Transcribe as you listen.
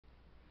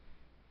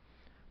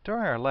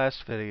During our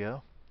last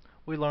video,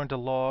 we learned to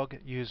log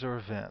user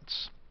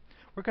events.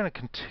 We're going to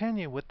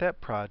continue with that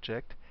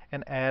project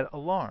and add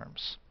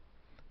alarms.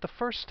 The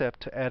first step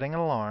to adding an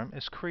alarm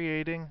is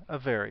creating a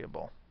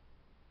variable.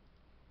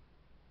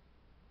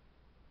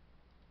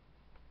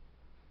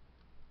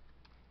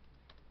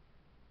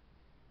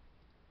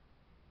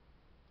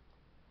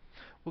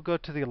 We'll go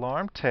to the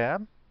Alarm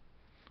tab,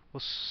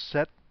 we'll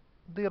set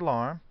the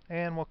alarm,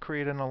 and we'll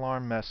create an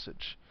alarm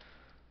message.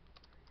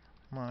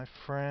 My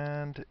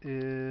friend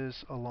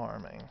is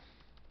alarming.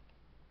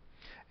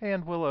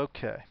 And we'll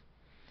OK.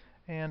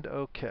 And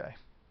OK.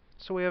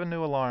 So we have a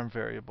new alarm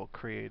variable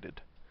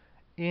created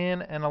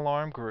in an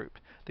alarm group.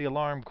 The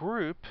alarm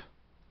group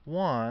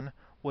 1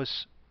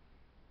 was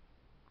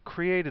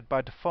created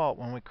by default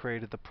when we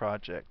created the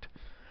project.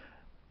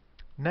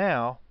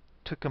 Now,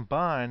 to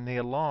combine the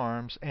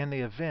alarms and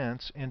the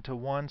events into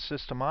one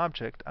system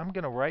object, I'm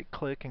going to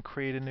right-click and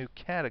create a new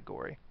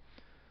category.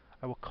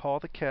 I will call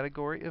the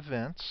category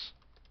Events,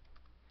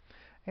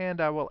 and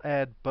I will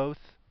add both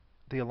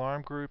the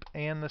alarm group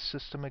and the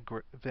system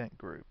event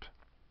group.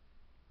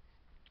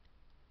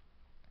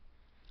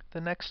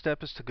 The next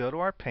step is to go to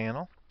our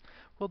panel.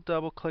 We'll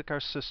double-click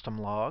our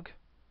system log.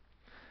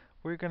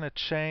 We're going to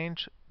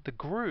change the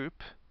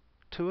group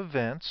to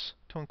Events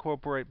to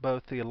incorporate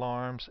both the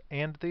alarms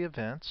and the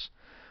events.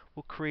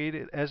 We'll create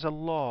it as a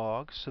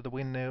log so that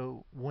we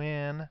know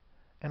when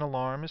an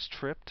alarm is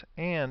tripped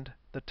and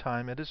the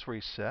time it is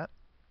reset.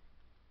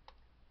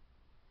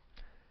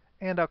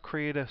 And I'll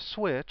create a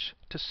switch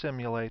to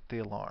simulate the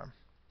alarm.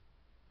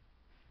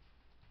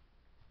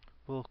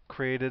 We'll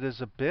create it as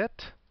a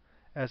bit,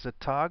 as a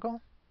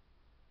toggle,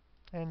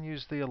 and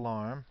use the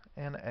alarm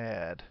and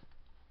add.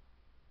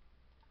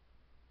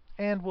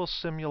 And we'll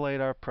simulate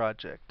our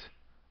project.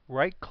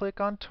 Right-click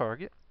on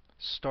target,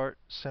 start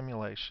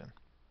simulation.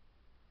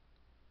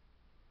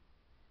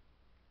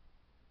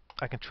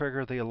 I can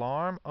trigger the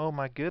alarm. Oh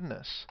my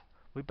goodness,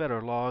 we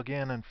better log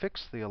in and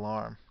fix the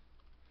alarm.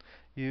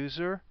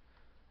 User,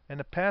 and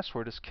the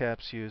password is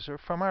caps user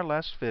from our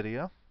last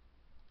video.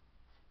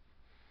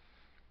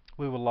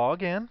 We will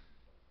log in,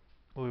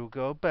 we will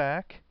go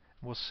back,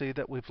 we'll see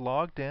that we've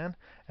logged in,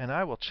 and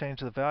I will change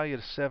the value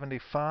to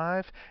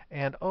 75,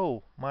 and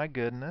oh my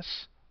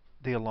goodness,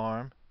 the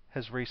alarm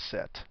has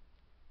reset.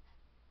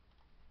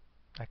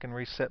 I can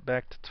reset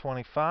back to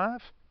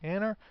 25,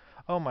 enter.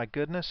 Oh my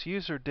goodness,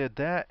 user did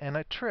that and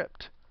I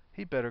tripped.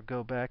 He better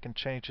go back and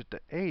change it to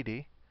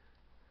 80,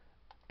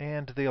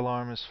 and the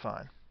alarm is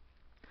fine.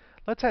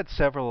 Let's add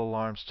several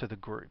alarms to the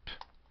group.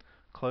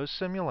 Close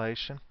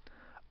simulation.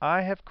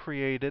 I have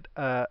created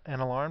an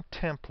alarm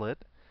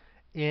template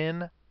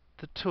in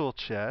the tool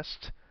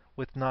chest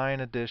with 9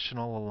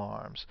 additional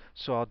alarms.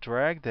 So I'll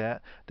drag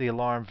that. The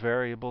alarm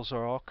variables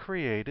are all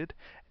created,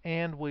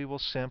 and we will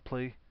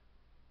simply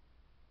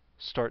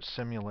start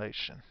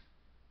simulation.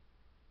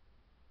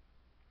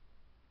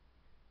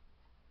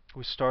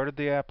 We started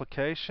the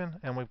application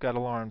and we've got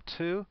alarm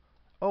 2.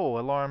 Oh,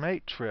 alarm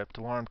 8 tripped.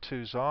 Alarm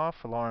 2's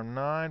off. Alarm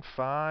 9,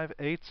 5,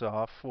 8's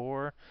off.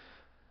 4,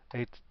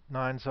 8,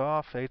 9's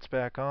off. 8's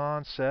back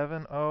on.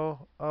 7,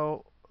 oh,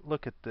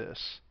 look at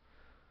this.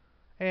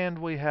 And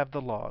we have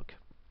the log.